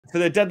for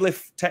the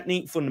deadlift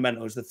technique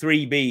fundamentals, the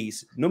 3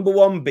 Bs, number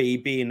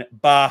 1B being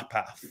bar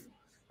path.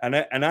 And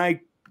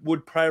I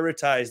would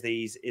prioritize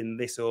these in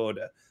this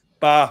order.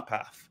 Bar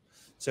path.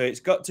 So it's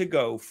got to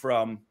go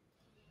from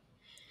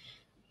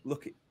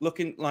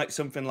looking like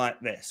something like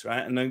this,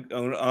 right? And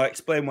I'll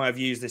explain why I've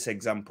used this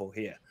example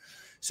here.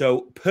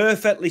 So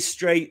perfectly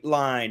straight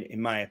line,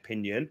 in my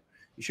opinion,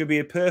 it should be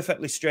a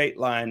perfectly straight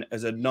line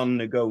as a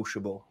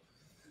non-negotiable.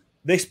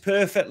 This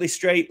perfectly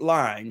straight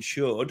line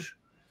should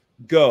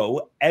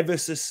go ever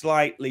so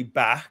slightly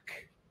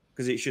back,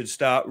 because it should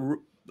start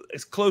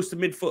as close to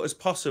midfoot as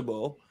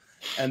possible,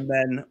 and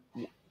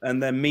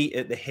then meet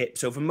at the hip.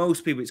 So for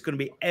most people, it's going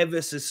to be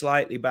ever so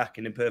slightly back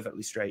in a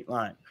perfectly straight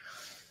line.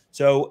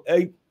 So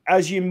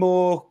as you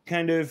more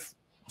kind of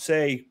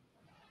say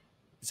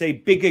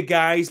bigger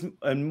guys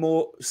and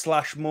more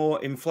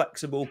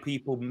inflexible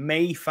people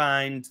may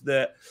find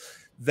that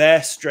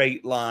their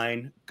straight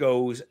line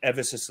goes a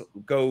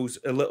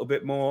little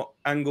bit more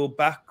angled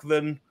back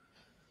than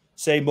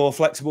say more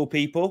flexible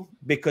people,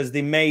 because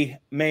they may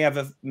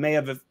have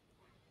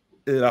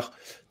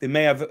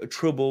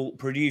trouble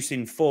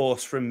producing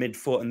force from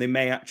midfoot, and they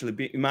may actually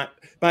be, you might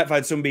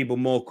find some people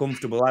more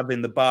comfortable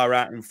having the bar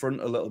out in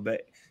front a little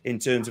bit in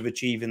terms of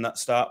achieving that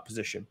start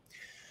position.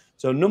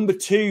 So number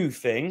 2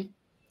 thing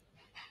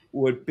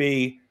would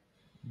be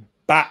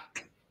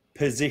back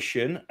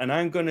position, and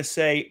I'm going to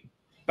say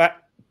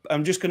back.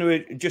 I'm just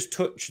going to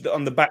touch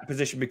on the back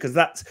position, because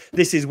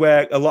this is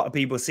where a lot of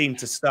people seem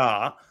to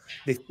start.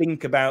 They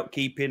think about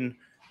keeping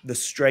the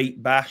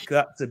straight back.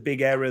 That's a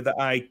big error that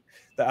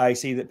I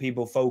see that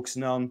people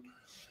focusing on.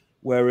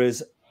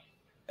 Whereas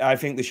I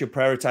think they should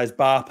prioritize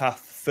bar path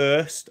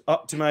first,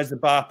 optimize the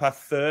bar path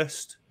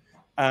first,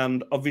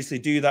 and obviously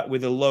do that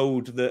with a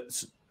load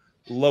that's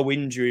low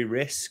injury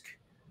risk.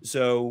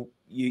 So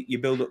you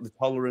build up the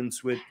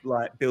tolerance with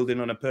like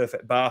building on a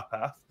perfect bar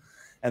path.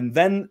 And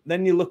then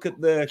you look at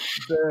the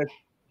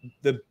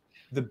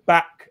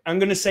back. I'm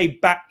going to say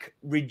back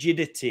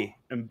rigidity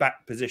and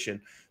back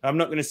position. I'm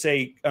not going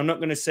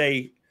to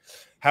say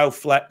how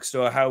flexed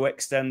or how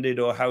extended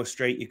or how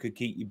straight you could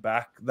keep your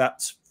back.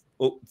 That's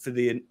up to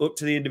the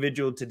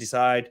individual to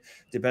decide,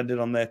 depending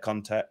on their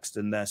context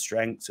and their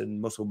strengths and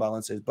muscle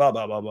balances. Blah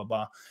blah blah blah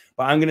blah.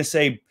 But I'm going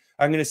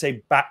to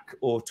say back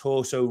or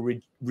torso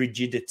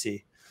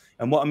rigidity.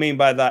 And what I mean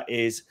by that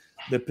is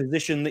the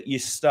position that you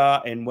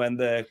start in when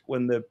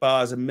the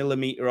bar's a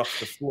millimeter off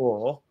the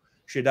floor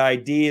should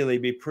ideally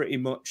be pretty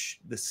much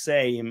the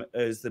same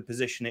as the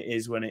position it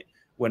is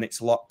when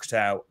it's locked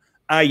out,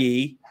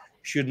 i.e.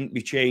 shouldn't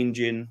be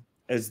changing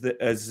as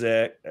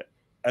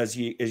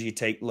you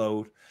take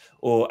load,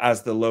 or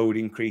as the load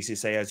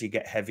increases, say as you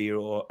get heavier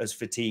or as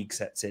fatigue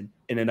sets in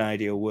an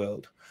ideal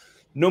world.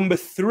 Number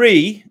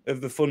 3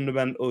 of the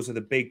fundamentals are the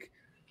big,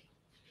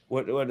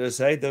 what did I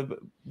say? What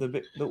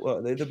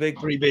are they? The big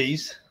 3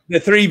 Bs. The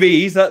 3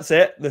 Bs, that's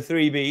it. The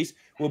 3 Bs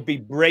would be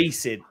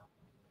bracing.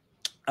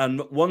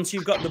 And once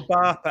you've got the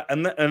bar,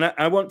 and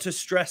I want to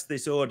stress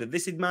this order.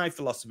 This is my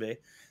philosophy,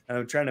 and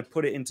I'm trying to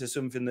put it into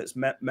something that's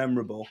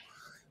memorable.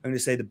 I'm going to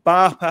say the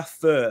bar path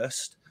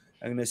first.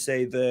 I'm going to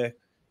say the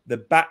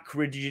back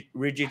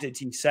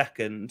rigidity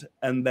second,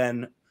 and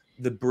then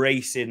the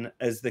bracing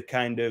as the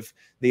kind of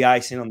the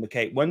icing on the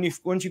cake.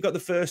 Once you've got the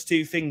first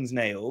 2 things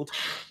nailed,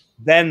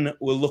 then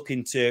we're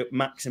looking to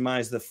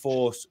maximize the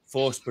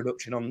force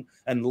production on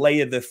and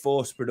layer the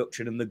force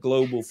production and the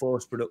global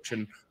force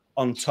production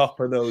on top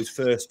of those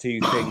first 2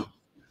 things.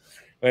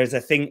 Whereas I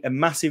think a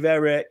massive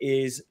error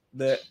is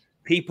that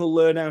people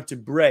learn how to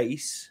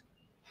brace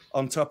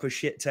on top of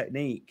shit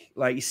technique.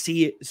 Like you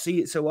see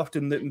it so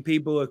often that when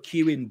people are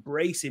cueing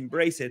bracing,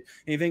 and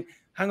you think,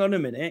 hang on a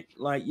minute,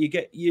 like you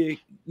get your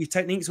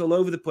techniques all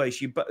over the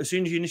place. But as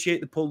soon as you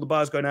initiate the pull, the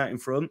bar's going out in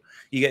front.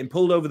 You're getting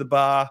pulled over the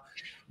bar.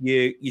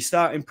 You're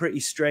starting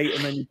pretty straight,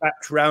 and then you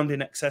back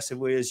rounding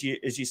excessively as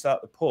you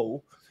start to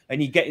pull,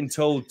 and you're getting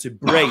told to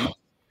brace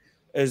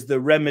as the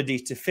remedy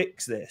to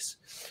fix this.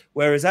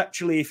 Whereas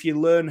actually, if you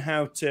learn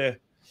how to,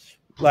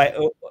 like,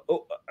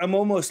 I'm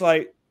almost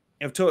like,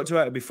 I've talked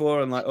about it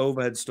before on like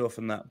overhead stuff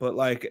and that, but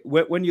like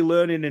when you're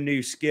learning a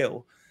new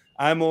skill,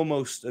 I'm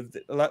almost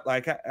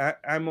like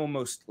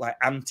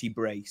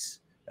anti-brace,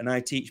 and I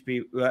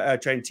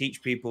try and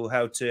teach people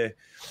how to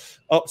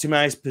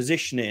optimize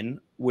positioning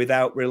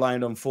without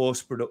relying on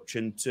force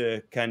production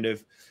to kind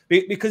of,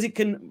 because it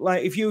can,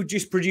 like, if you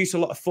just produce a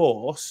lot of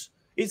force,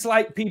 it's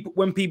like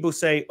when people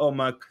say, oh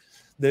my,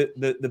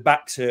 the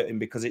back's hurting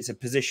because it's a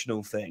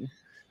positional thing,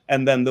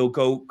 and then they'll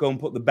go and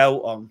put the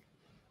belt on,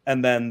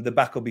 and then the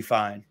back will be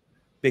fine,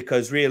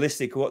 because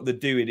realistically what they're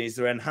doing is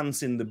they're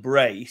enhancing the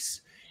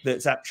brace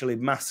that's actually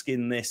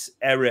masking this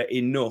error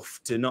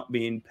enough to not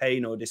be in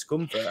pain or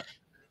discomfort.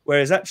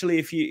 Whereas actually,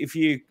 if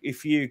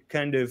you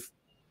kind of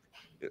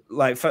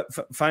like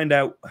find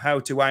out how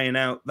to iron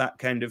out that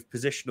kind of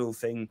positional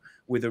thing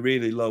with a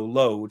really low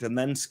load, and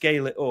then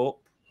scale it up,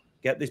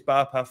 get this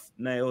bar path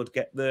nailed,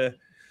 get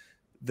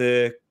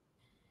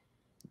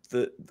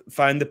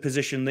find the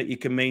position that you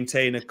can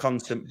maintain a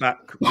constant back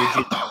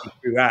rigidity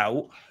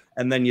throughout,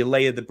 and then you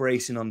layer the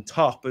bracing on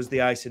top as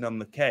the icing on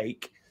the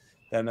cake,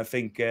 then I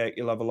think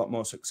you'll have a lot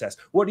more success.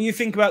 What do you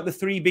think about the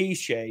 3 Bs,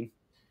 Shane?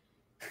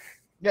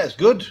 Yeah, it's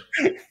good.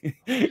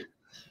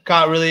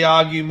 Can't really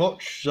argue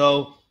much.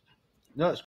 So, no, it's